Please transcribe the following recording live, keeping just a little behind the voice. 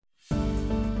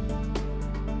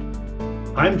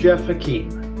I'm Geoff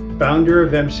Hakim, founder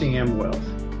of MCM Wealth.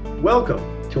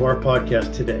 Welcome to our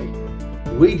podcast today.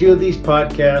 We do these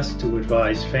podcasts to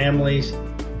advise families,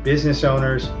 business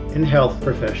owners, and health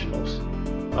professionals.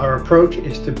 Our approach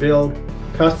is to build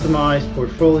customized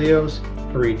portfolios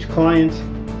for each client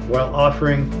while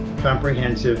offering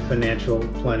comprehensive financial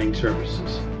planning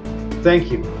services.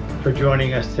 Thank you for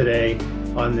joining us today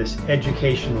on this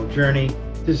educational journey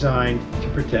designed to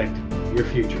protect your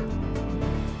future.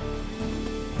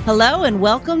 Hello and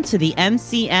welcome to the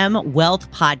MCM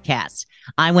Wealth Podcast.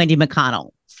 I'm Wendy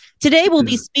McConnell. Today we'll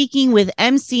be speaking with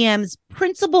MCM's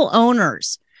principal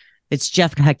owners. It's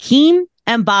Geoff Hakim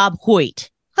and Bob Hoyt.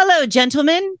 Hello,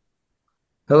 gentlemen.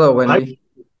 Hello, Wendy.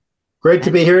 Hi. Great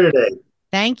to be here today.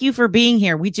 Thank you for being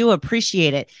here. We do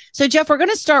appreciate it. So, Geoff, we're going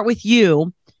to start with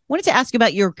you. I wanted to ask you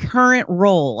about your current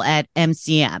role at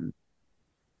MCM.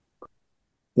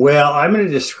 Well, I'm going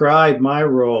to describe my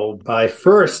role by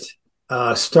first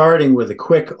starting with a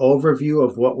quick overview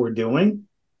of what we're doing.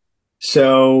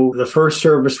 So the first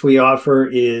service we offer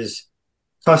is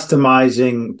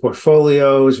customizing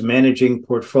portfolios, managing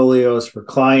portfolios for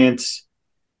clients.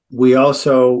 We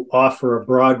also offer a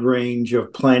broad range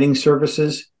of planning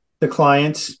services to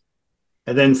clients.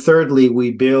 And then thirdly,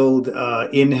 we build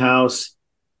in-house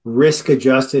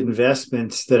risk-adjusted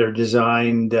investments that are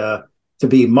designed to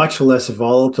be much less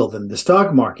volatile than the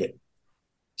stock market.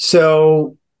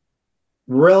 So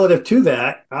relative to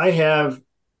that, I have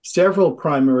several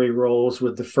primary roles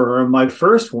with the firm. My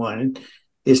first one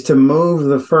is to move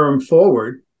the firm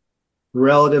forward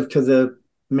relative to the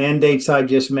mandates I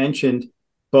just mentioned,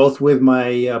 both with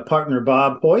my partner,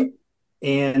 Bob Hoyt,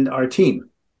 and our team.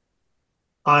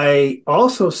 I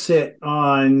also sit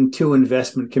on two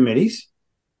investment committees.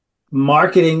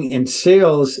 Marketing and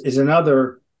sales is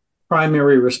another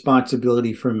primary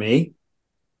responsibility for me.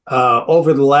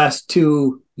 Over the last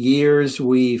 2 years,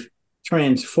 we've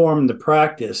transformed the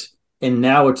practice, and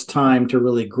now it's time to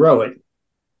really grow it.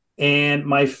 And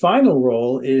my final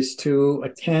role is to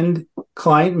attend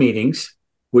client meetings,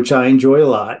 which I enjoy a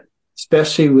lot,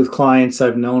 especially with clients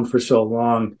I've known for so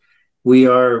long. We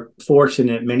are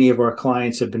fortunate. Many of our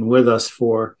clients have been with us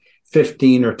for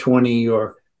 15 or 20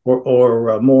 or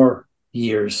more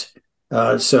years.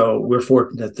 So we're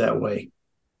fortunate that way.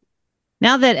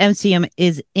 Now that MCM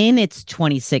is in its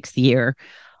 26th year,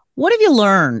 what have you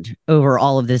learned over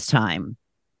all of this time?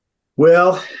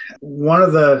 Well, one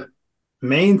of the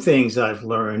main things I've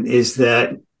learned is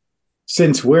that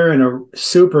since we're in a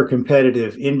super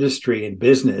competitive industry and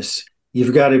business,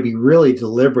 you've got to be really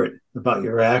deliberate about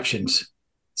your actions.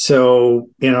 So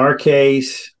in our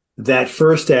case, that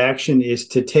first action is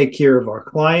to take care of our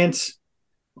clients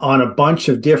on a bunch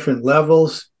of different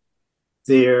levels.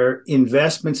 Their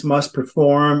investments must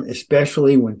perform,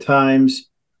 especially when times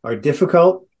are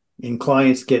difficult and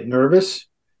clients get nervous.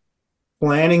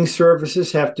 Planning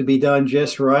services have to be done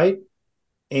just right.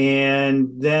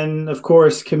 And then, of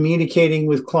course, communicating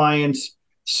with clients,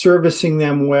 servicing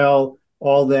them well,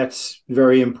 all that's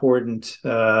very important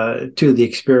to the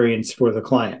experience for the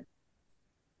client.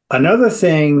 Another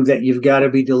thing that you've got to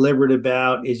be deliberate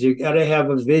about is you've got to have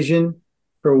a vision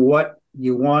for what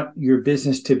you want your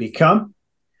business to become.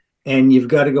 And you've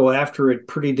got to go after it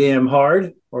pretty damn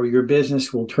hard, or your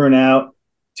business will turn out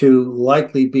to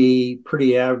likely be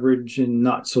pretty average and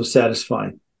not so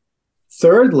satisfying.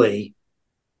 Thirdly,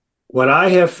 what I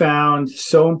have found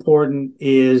so important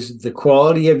is the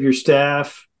quality of your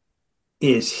staff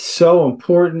is so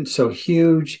important, so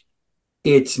huge.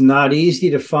 It's not easy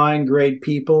to find great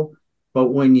people, but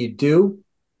when you do,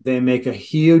 they make a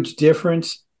huge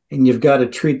difference, and you've got to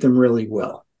treat them really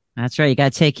well. That's right. You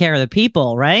got to take care of the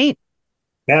people, right?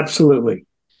 Absolutely.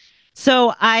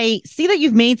 So I see that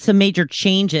you've made some major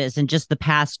changes in just the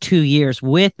past 2 years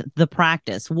with the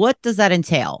practice. What does that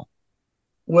entail?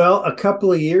 Well, a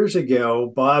couple of years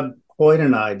ago, Bob Hoyt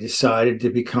and I decided to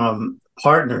become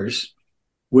partners,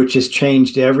 which has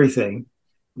changed everything.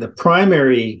 The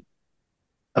primary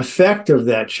effect of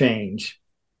that change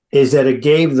is that it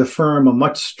gave the firm a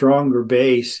much stronger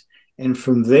base. And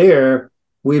from there,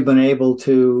 we've been able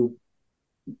to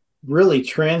really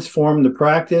transform the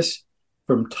practice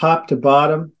from top to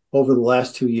bottom over the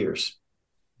last 2 years.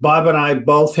 Bob and I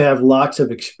both have lots of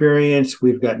experience.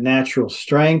 We've got natural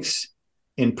strengths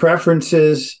and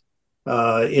preferences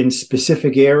in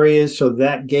specific areas. So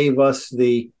that gave us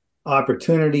the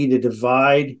opportunity to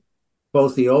divide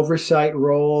both the oversight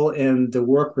role and the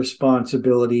work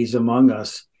responsibilities among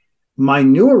us. My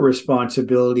newer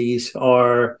responsibilities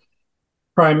are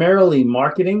primarily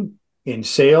marketing and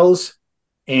sales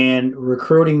and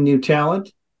recruiting new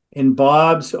talent. And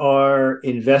Bob's are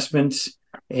investments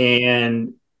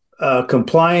and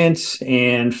compliance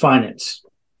and finance.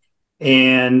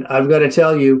 And I've got to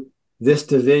tell you, this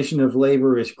division of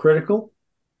labor is critical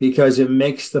because it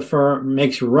makes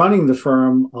running the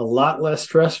firm a lot less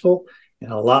stressful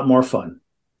and a lot more fun.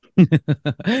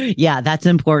 Yeah, that's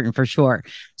important for sure.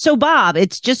 So, Bob,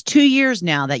 it's just 2 years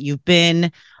now that you've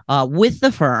been with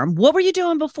the firm. What were you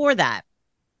doing before that?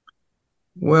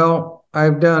 Well,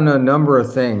 I've done a number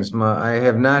of things. I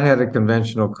have not had a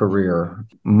conventional career.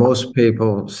 Most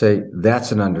people say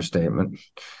that's an understatement.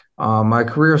 My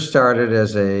career started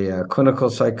as a clinical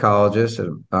psychologist at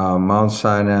Mount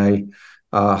Sinai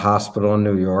Hospital in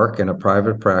New York in a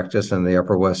private practice in the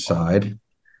Upper West Side.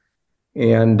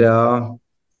 And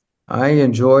I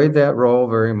enjoyed that role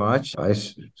very much.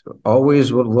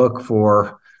 Always would look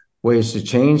for ways to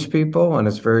change people, and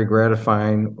it's very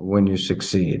gratifying when you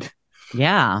succeed.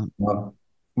 Yeah.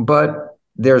 But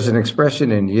there's an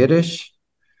expression in Yiddish,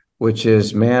 which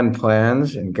is man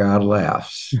plans and God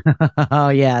laughs. Oh,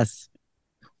 yes.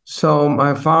 So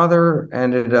my father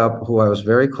ended up, who I was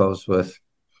very close with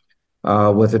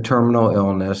a terminal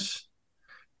illness.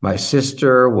 My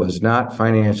sister was not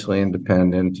financially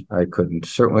independent. I couldn't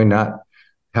certainly not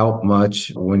help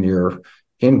much when your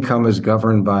income is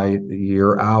governed by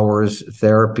your hours,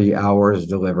 therapy hours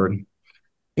delivered.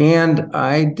 And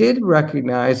I did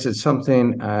recognize that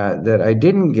something that I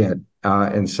didn't get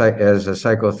as a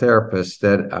psychotherapist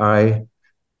that I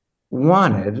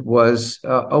wanted was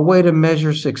a way to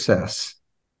measure success.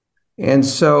 And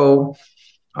so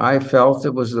I felt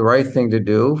it was the right thing to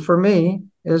do for me,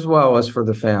 as well as for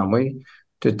the family,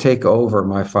 to take over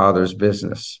my father's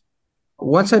business.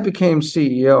 Once I became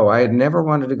CEO, I had never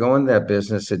wanted to go in that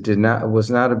business. It was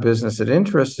not a business that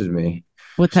interested me.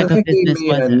 What So type of that gave business me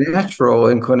was a it? natural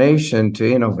inclination to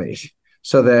innovate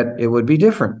so that it would be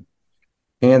different.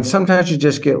 And sometimes you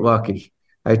just get lucky.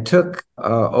 I took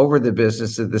over the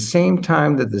business at the same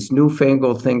time that this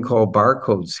newfangled thing called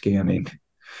barcode scanning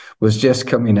was just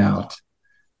coming out.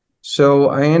 So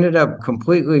I ended up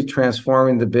completely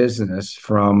transforming the business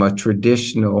from a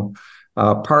traditional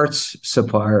parts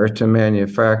supplier to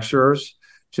manufacturers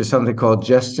to something called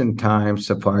just-in-time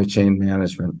supply chain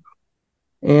management.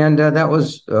 And that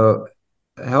was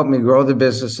helped me grow the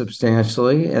business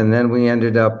substantially. And then we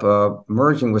ended up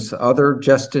merging with other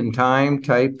just-in-time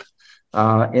type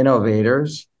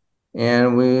innovators.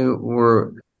 And we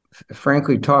were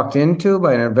frankly talked into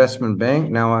by an investment bank.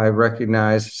 Now I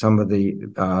recognize some of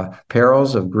the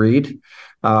perils of greed,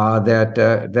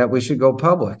 that we should go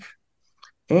public,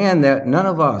 and that none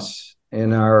of us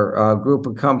in our group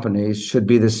of companies should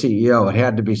be the CEO. It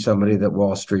had to be somebody that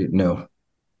Wall Street knew.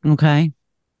 Okay.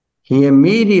 He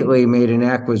immediately made an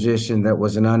acquisition that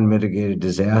was an unmitigated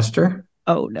disaster.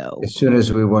 Oh, no. As soon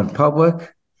as we went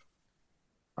public,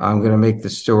 I'm going to make the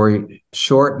story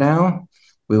short now.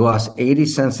 We lost 80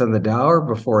 cents on the dollar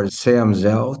before Sam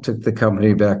Zell took the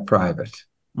company back private.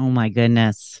 Oh, my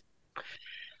goodness.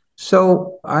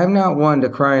 So I'm not one to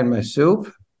cry in my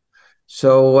soup.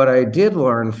 So what I did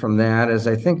learn from that is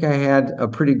I think I had a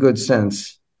pretty good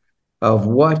sense of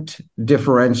what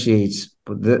differentiates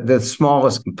the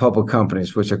smallest public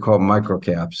companies, which are called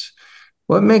microcaps.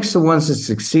 What makes the ones that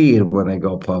succeed when they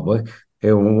go public,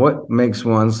 and what makes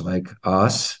ones like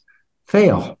us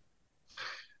fail?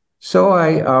 So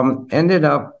I ended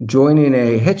up joining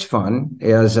a hedge fund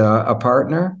as a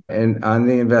partner and on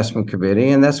the investment committee,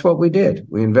 and that's what we did.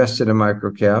 We invested in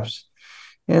microcaps,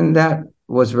 and that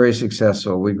was very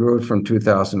successful. We grew it from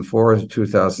 2004 to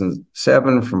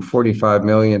 2007, from 45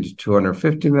 million to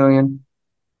 250 million.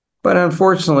 But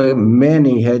unfortunately,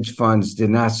 many hedge funds did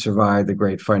not survive the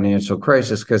great financial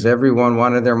crisis because everyone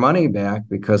wanted their money back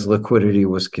because liquidity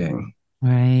was king.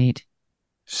 Right.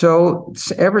 So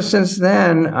ever since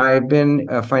then, I've been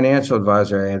a financial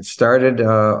advisor. I had started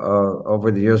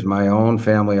over the years my own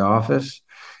family office.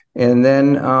 And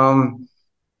then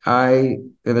I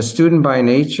am a student by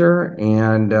nature,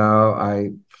 and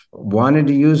I wanted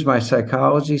to use my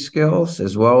psychology skills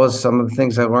as well as some of the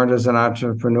things I learned as an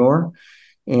entrepreneur.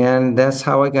 And that's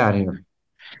how I got here.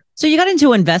 So you got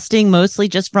into investing mostly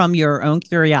just from your own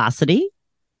curiosity?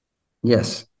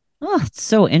 Yes. Oh, it's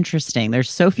so interesting. There's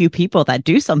so few people that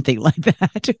do something like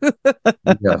that.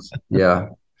 Yes. Yeah.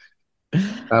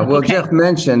 Well, Okay. Geoff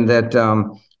mentioned that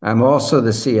I'm also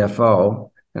the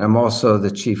CFO and I'm also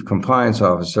the chief compliance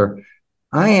officer.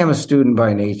 I am a student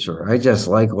by nature. I just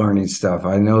like learning stuff.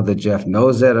 I know that Geoff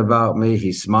knows that about me.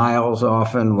 He smiles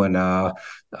often when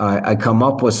I come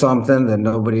up with something that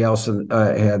nobody else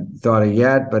had thought of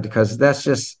yet, but because that's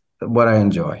just what I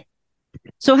enjoy.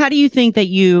 So how do you think that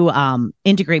you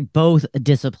integrate both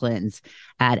disciplines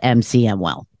at MCM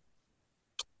well?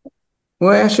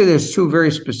 Well, actually, there's two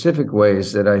very specific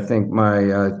ways that I think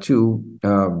my two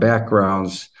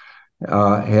backgrounds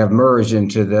have merged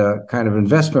into the kind of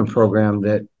investment program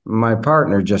that my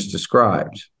partner just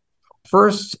described.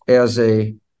 First, as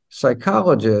a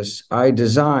psychologist, I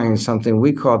designed something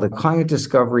we call the client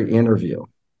discovery interview,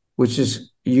 which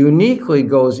is uniquely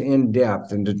goes in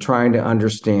depth into trying to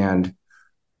understand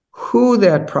who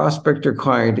that prospect or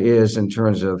client is in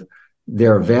terms of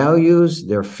their values,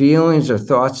 their feelings, their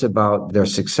thoughts about their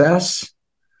success,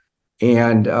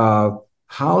 and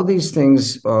how these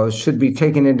things should be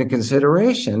taken into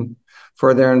consideration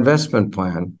for their investment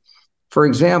plan. For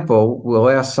example, we'll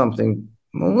ask something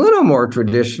a little more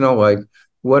traditional, like,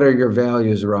 what are your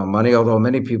values around money? Although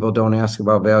many people don't ask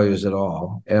about values at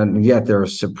all, and yet they're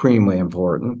supremely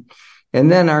important.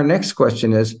 And then our next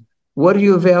question is, what do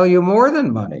you value more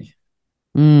than money?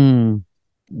 Mm.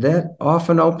 That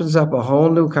often opens up a whole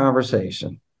new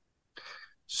conversation.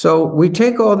 So we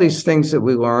take all these things that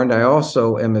we learned. I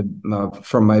also am,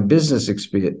 from my business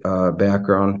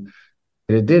background,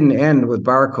 it didn't end with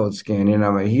barcode scanning.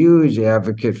 I'm a huge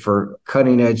advocate for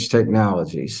cutting edge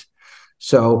technologies.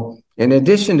 So in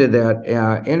addition to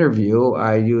that interview,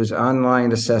 I use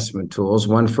online assessment tools,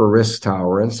 one for risk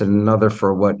tolerance and another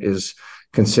for what is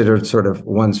considered sort of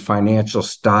one's financial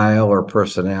style or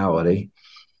personality.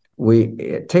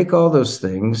 We take all those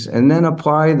things and then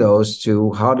apply those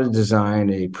to how to design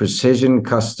a precision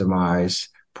customized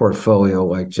portfolio,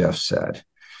 like Geoff said.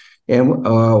 And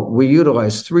we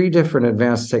utilize 3 different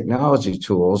advanced technology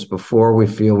tools before we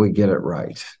feel we get it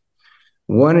right.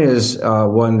 One is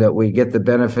one that we get the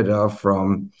benefit of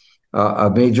from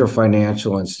a major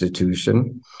financial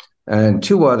institution. And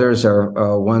 2 others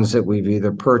are ones that we've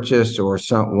either purchased or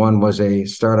one was a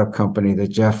startup company that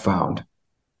Geoff found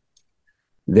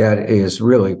that is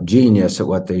really genius at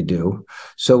what they do.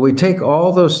 So we take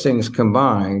all those things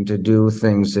combined to do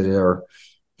things that are,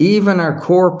 even our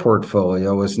core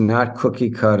portfolio is not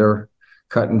cookie cutter,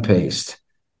 cut and paste.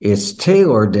 It's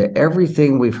tailored to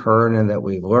everything we've heard and that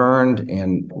we've learned,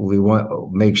 and we want to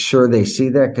make sure they see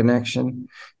that connection.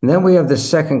 And then we have the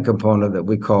second component that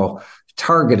we call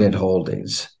targeted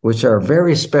holdings, which are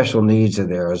very special needs of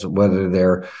theirs, whether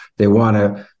they want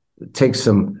to take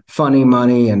some funny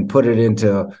money and put it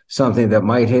into something that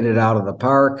might hit it out of the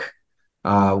park,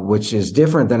 which is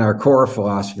different than our core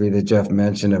philosophy that Geoff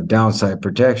mentioned of downside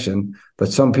protection.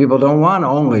 But some people don't want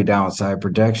only downside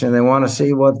protection. They want to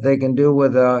see what they can do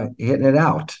with hitting it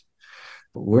out.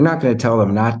 We're not going to tell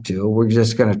them not to. We're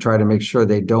just going to try to make sure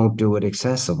they don't do it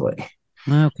excessively.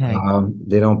 Okay.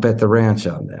 They don't bet the ranch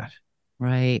on that.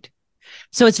 Right.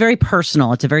 So it's very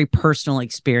personal. It's a very personal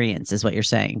experience, is what you're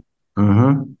saying.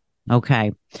 Mm-hmm.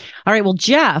 Okay. All right. Well,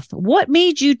 Geoff, what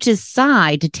made you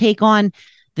decide to take on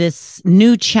this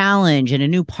new challenge and a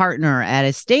new partner at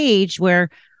a stage where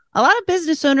a lot of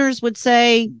business owners would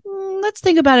say, let's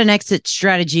think about an exit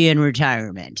strategy in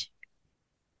retirement?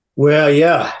 Well,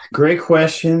 yeah, great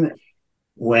question.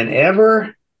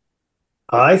 Whenever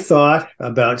I thought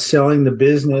about selling the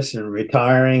business and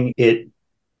retiring, it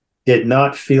did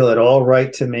not feel at all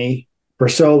right to me. For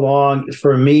so long,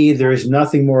 for me, there is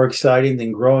nothing more exciting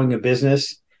than growing a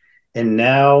business. And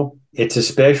now it's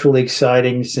especially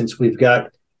exciting since we've got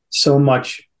so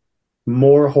much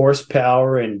more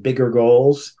horsepower and bigger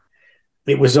goals.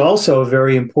 It was also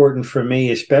very important for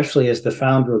me, especially as the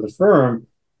founder of the firm,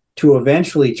 to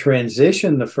eventually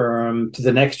transition the firm to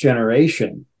the next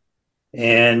generation.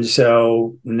 And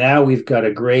so now we've got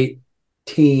a great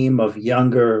team of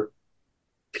younger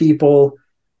people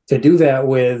to do that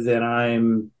with, and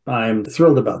I'm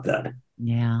thrilled about that.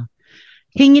 Yeah.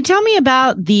 Can you tell me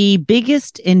about the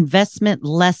biggest investment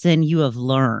lesson you have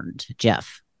learned,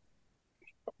 Geoff?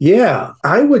 Yeah,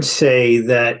 I would say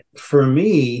that for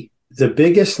me, the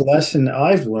biggest lesson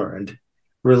I've learned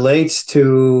relates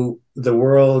to the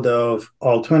world of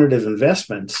alternative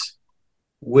investments,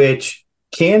 which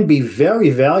can be very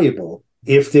valuable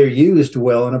if they're used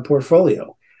well in a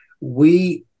portfolio.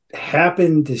 We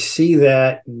happened to see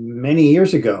that many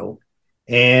years ago,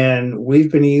 and we've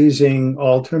been using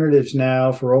alternatives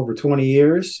now for over 20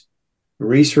 years,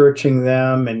 researching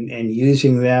them and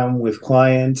using them with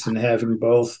clients and having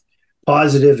both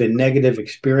positive and negative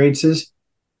experiences.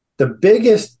 The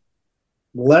biggest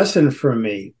lesson for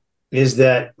me is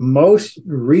that most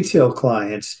retail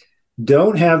clients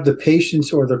don't have the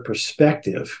patience or the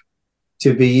perspective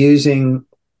to be using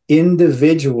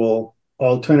individual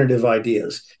alternative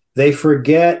ideas. They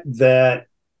forget that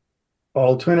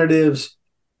alternatives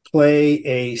play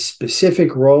a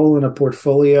specific role in a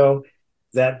portfolio,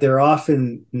 that they're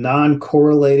often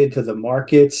non-correlated to the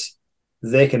markets.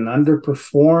 They can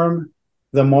underperform.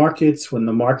 the markets when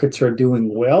the markets are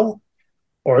doing well,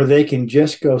 or they can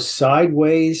just go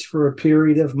sideways for a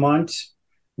period of months,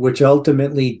 which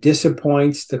ultimately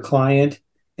disappoints the client.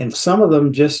 And some of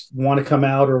them just want to come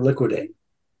out or liquidate.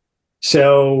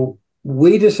 So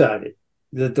we decided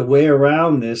that the way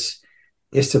around this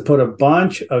is to put a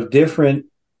bunch of different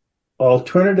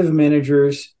alternative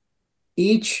managers,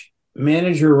 each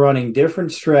manager running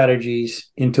different strategies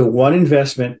into one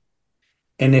investment.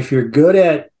 And if you're good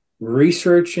at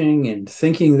researching and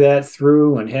thinking that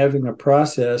through and having a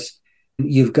process,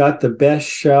 you've got the best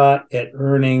shot at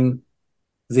earning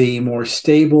the more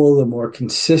stable, the more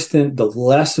consistent, the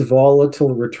less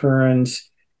volatile returns,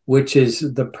 which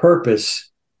is the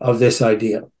purpose of this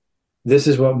idea. This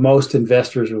is what most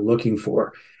investors are looking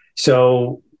for.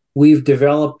 So we've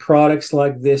developed products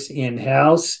like this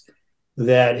in-house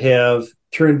that have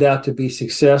turned out to be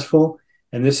successful,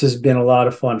 and this has been a lot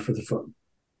of fun for the firm.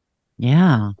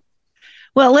 Yeah.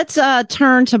 Well, let's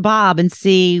turn to Bob and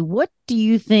see, what do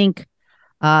you think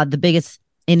the biggest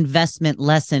investment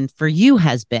lesson for you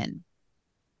has been?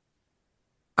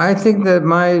 I think that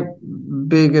my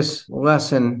biggest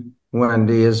lesson,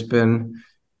 Wendy, has been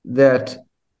that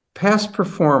past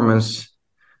performance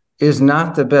is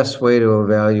not the best way to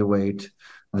evaluate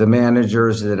the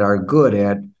managers that are good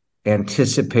at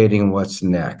anticipating what's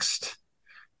next.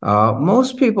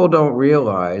 Most people don't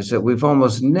realize that we've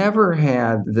almost never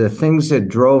had the things that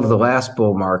drove the last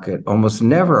bull market, almost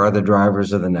never are the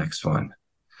drivers of the next one.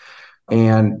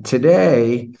 And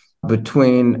today,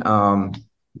 between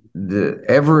the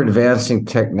ever-advancing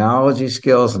technology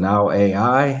skills, now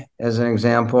AI as an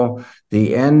example,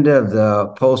 the end of the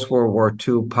post-World War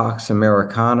II Pax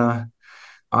Americana,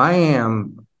 I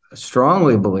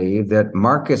strongly believe that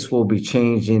markets will be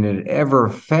changing at an ever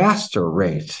faster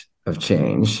rate of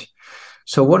change.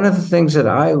 So one of the things that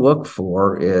I look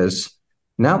for is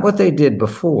not what they did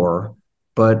before,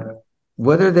 but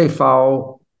whether they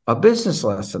follow a business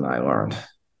lesson I learned.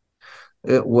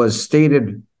 It was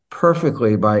stated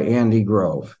perfectly by Andy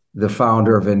Grove, the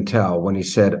founder of Intel, when he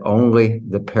said, "Only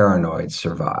the paranoid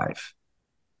survive."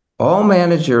 All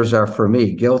managers are, for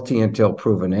me, guilty until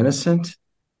proven innocent.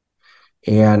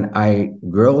 And I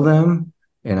grill them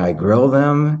and I grill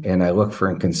them and I look for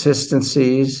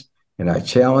inconsistencies and I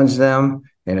challenge them.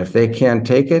 And if they can't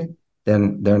take it,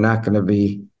 then they're not going to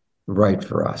be right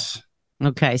for us.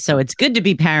 Okay, so it's good to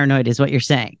be paranoid is what you're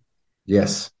saying.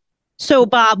 Yes. So,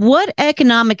 Bob, what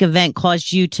economic event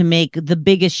caused you to make the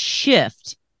biggest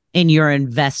shift in your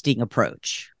investing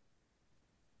approach?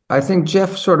 I think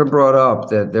Geoff sort of brought up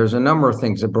that there's a number of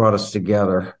things that brought us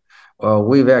together.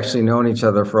 We've actually known each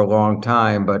other for a long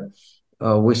time, but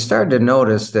we started to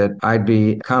notice that I'd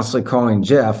be constantly calling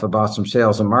Geoff about some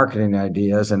sales and marketing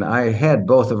ideas. And I had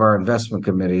both of our investment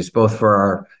committees, both for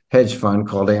our hedge fund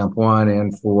called AMP1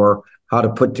 and for how to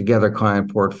put together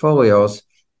client portfolios.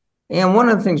 And one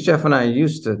of the things Geoff and I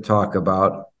used to talk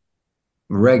about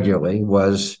regularly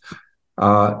was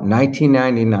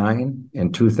 1999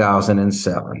 and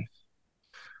 2007.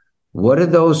 What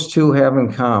did those two have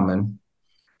in common?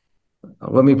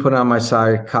 Let me put on my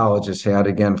psychologist hat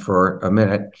again for a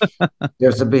minute.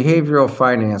 There's a behavioral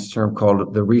finance term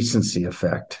called the recency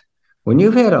effect. When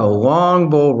you've had a long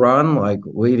bull run, like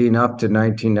leading up to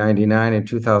 1999 and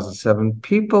 2007,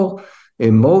 people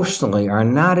emotionally are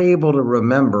not able to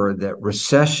remember that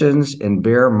recessions and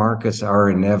bear markets are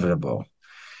inevitable.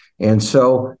 And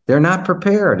so they're not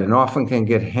prepared and often can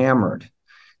get hammered.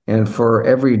 And for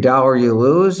every dollar you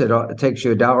lose, it takes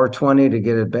you $1.20 to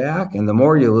get it back. And the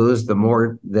more you lose, the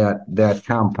more that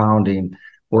compounding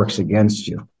works against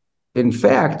you. In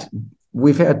fact,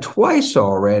 we've had twice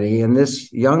already in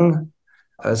this young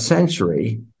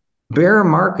century, bear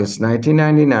markets,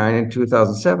 1999 and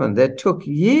 2007, that took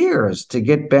years to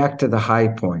get back to the high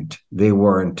point they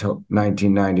were until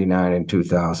 1999 and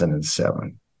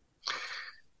 2007.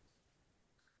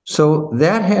 So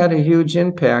that had a huge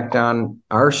impact on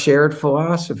our shared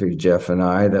philosophy, Geoff and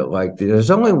I, that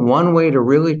there's only one way to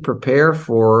really prepare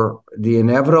for the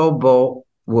inevitable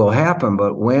will happen,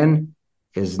 but when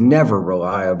is never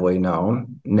reliably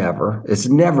known, never. It's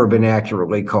never been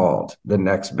accurately called the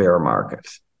next bear market.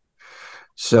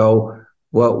 So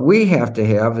what we have to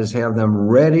have is have them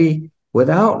ready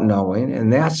without knowing,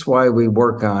 and that's why we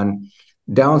work on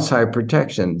downside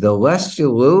protection. The less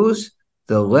you lose,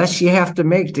 the less you have to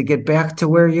make to get back to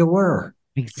where you were.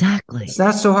 Exactly. It's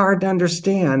not so hard to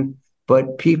understand,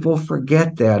 but people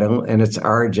forget that, and it's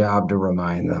our job to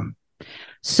remind them.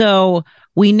 So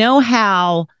we know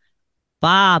how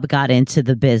Bob got into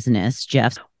the business,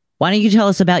 Geoff. Why don't you tell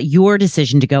us about your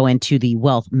decision to go into the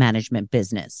wealth management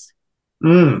business?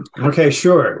 Okay,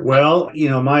 sure. Well,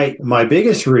 my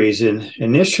biggest reason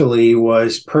initially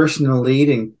was personal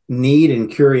need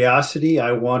and curiosity.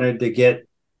 I wanted to get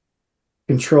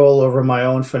control over my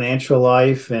own financial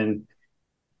life and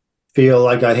feel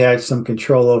like I had some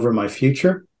control over my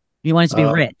future. You want it to be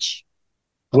Uh, rich.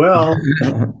 well,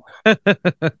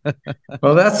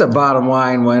 Well, that's the bottom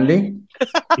line, Wendy.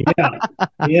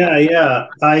 yeah, yeah.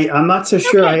 I'm not so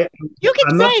sure. Okay. You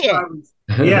can I'm say not sure.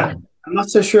 it. Yeah, I'm not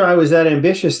so sure I was that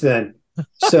ambitious then.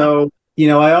 So,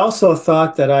 I also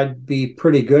thought that I'd be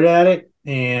pretty good at it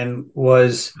and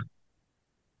was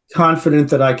confident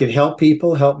that I could help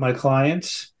people, help my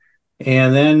clients.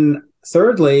 And then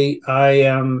thirdly, I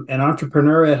am an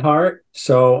entrepreneur at heart.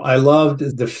 So I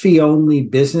loved the fee only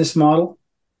business model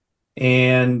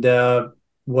and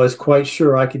was quite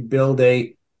sure I could build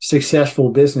a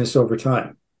successful business over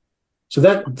time.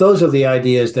 So those are the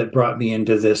ideas that brought me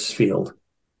into this field.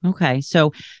 Okay.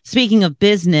 So speaking of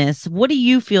business, what do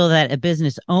you feel that a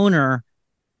business owner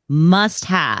must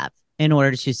have in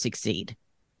order to succeed?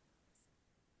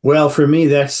 Well, for me,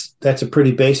 that's a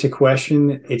pretty basic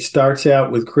question. It starts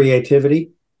out with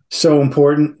creativity. So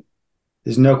important.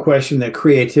 There's no question that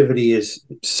creativity is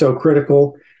so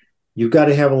critical. You've got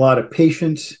to have a lot of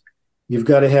patience. You've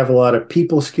got to have a lot of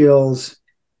people skills.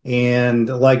 And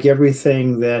like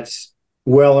everything that's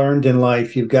well earned in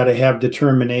life, you've got to have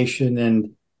determination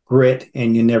and grit,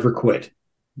 and you never quit.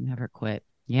 Never quit.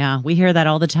 Yeah, we hear that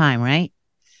all the time, right?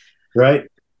 Right?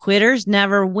 Quitters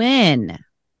never win.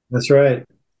 That's right.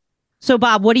 So,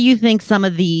 Bob, what do you think some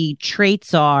of the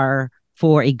traits are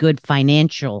for a good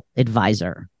financial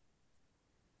advisor?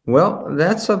 Well,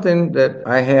 that's something that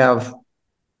I have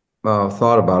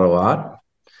thought about a lot.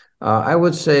 I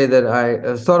would say that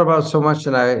I thought about so much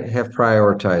that I have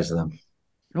prioritized them.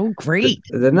 Oh, great.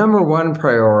 The number one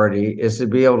priority is to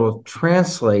be able to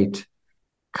translate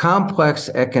complex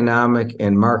economic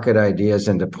and market ideas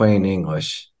into plain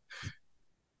English.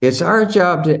 It's our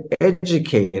job to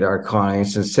educate our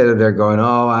clients instead of they're going,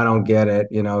 oh, I don't get it,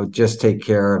 just take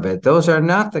care of it. Those are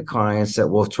not the clients that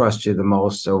will trust you the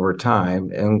most over time.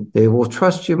 And they will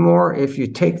trust you more if you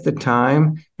take the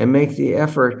time and make the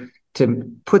effort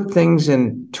to put things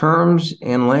in terms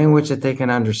and language that they can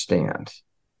understand.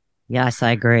 Yes,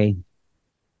 I agree.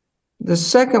 The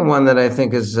second one that I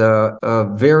think is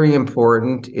very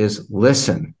important is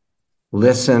listen,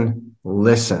 listen,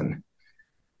 listen.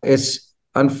 It's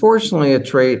unfortunately a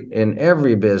trait in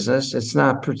every business. It's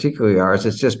not particularly ours.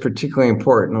 It's just particularly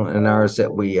important in ours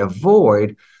that we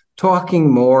avoid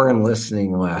talking more and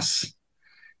listening less.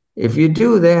 If you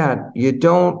do that, you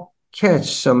don't catch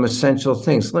some essential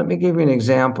things. Let me give you an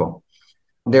example.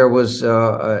 There was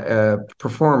a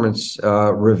performance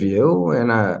review,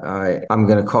 and I'm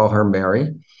going to call her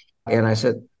Mary. And I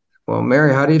said, well,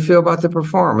 Mary, how do you feel about the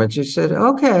performance? She said,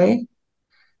 okay.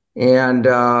 And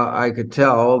I could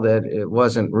tell that it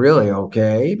wasn't really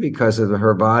okay because of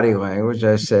her body language.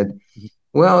 I said,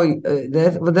 well,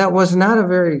 that was not a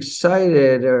very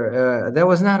excited, or that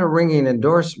was not a ringing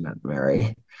endorsement,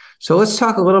 Mary. So let's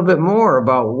talk a little bit more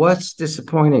about what's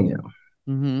disappointing you.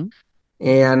 Mm-hmm.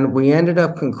 And we ended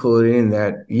up concluding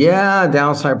that, yeah,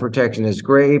 downside protection is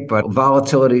great, but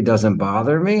volatility doesn't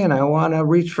bother me. And I want to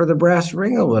reach for the brass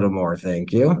ring a little more.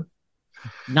 Thank you.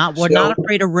 We're not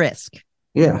afraid of risk.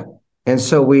 Yeah. And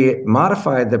so we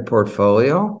modified the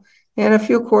portfolio. And a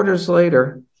few quarters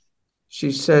later,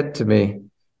 she said to me,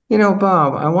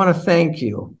 Bob, I want to thank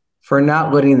you for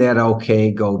not letting that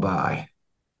okay go by.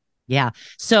 Yeah.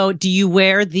 So do you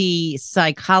wear the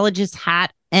psychologist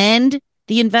hat and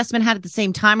the investment hat at the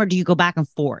same time, or do you go back and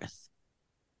forth?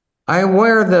 I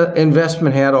wear the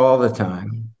investment hat all the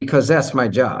time because that's my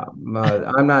job.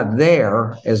 I'm not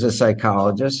there as a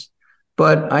psychologist,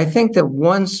 but I think that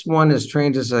once one is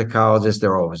trained as a psychologist,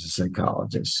 they're always a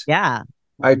psychologist. Yeah.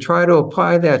 I try to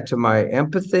apply that to my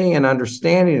empathy and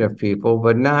understanding of people,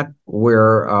 but not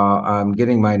where I'm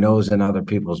getting my nose in other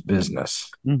people's business.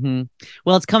 Mm-hmm.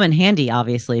 Well, it's come in handy,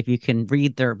 obviously, if you can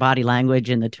read their body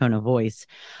language and the tone of voice.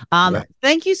 Yeah.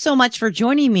 Thank you so much for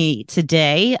joining me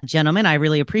today, gentlemen. I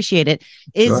really appreciate it.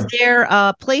 Is Sure. there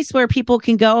a place where people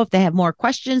can go if they have more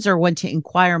questions or want to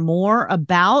inquire more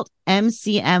about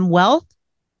MCM Wealth?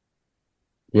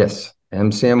 Yes,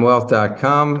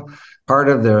 mcmwealth.com. Part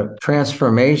of the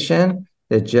transformation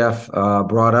that Geoff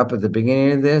brought up at the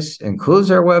beginning of this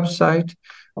includes our website.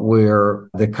 We're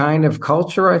the kind of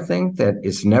culture, I think, that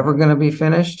it's never going to be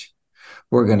finished.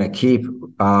 We're going to keep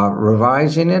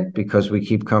revising it because we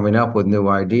keep coming up with new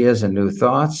ideas and new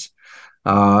thoughts.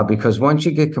 Because once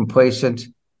you get complacent,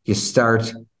 you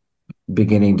start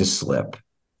beginning to slip.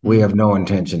 We have no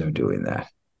intention of doing that.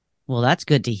 Well, that's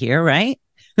good to hear, right?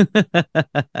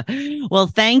 Well,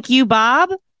 thank you,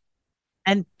 Bob.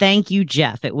 And thank you,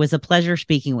 Geoff. It was a pleasure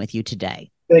speaking with you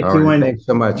today. Thank you, Wendy. Thanks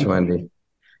so much, Wendy.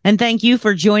 And thank you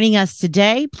for joining us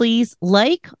today. Please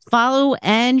like, follow,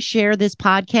 and share this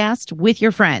podcast with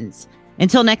your friends.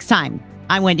 Until next time,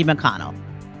 I'm Wendy McConnell.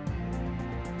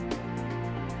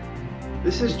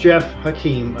 This is Geoff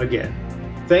Hakim again.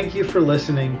 Thank you for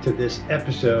listening to this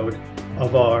episode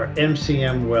of our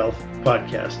MCM Wealth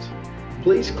podcast.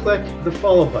 Please click the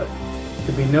follow button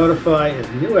to be notified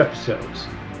of new episodes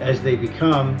as they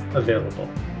become available.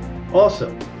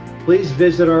 Also, please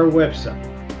visit our website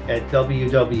at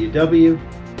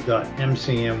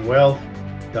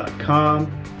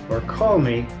www.mcmwealth.com or call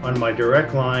me on my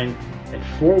direct line at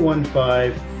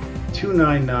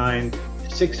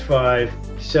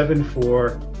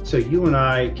 415-299-6574 so you and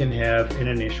I can have an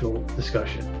initial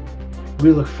discussion.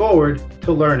 We look forward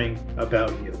to learning about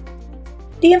you.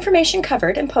 The information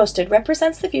covered and posted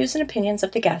represents the views and opinions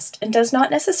of the guest and does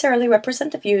not necessarily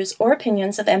represent the views or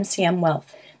opinions of MCM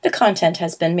Wealth. The content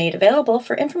has been made available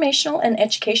for informational and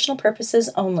educational purposes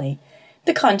only.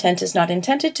 The content is not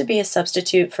intended to be a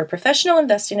substitute for professional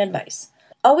investing advice.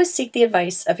 Always seek the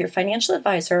advice of your financial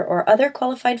advisor or other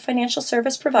qualified financial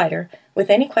service provider with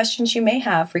any questions you may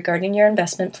have regarding your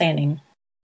investment planning.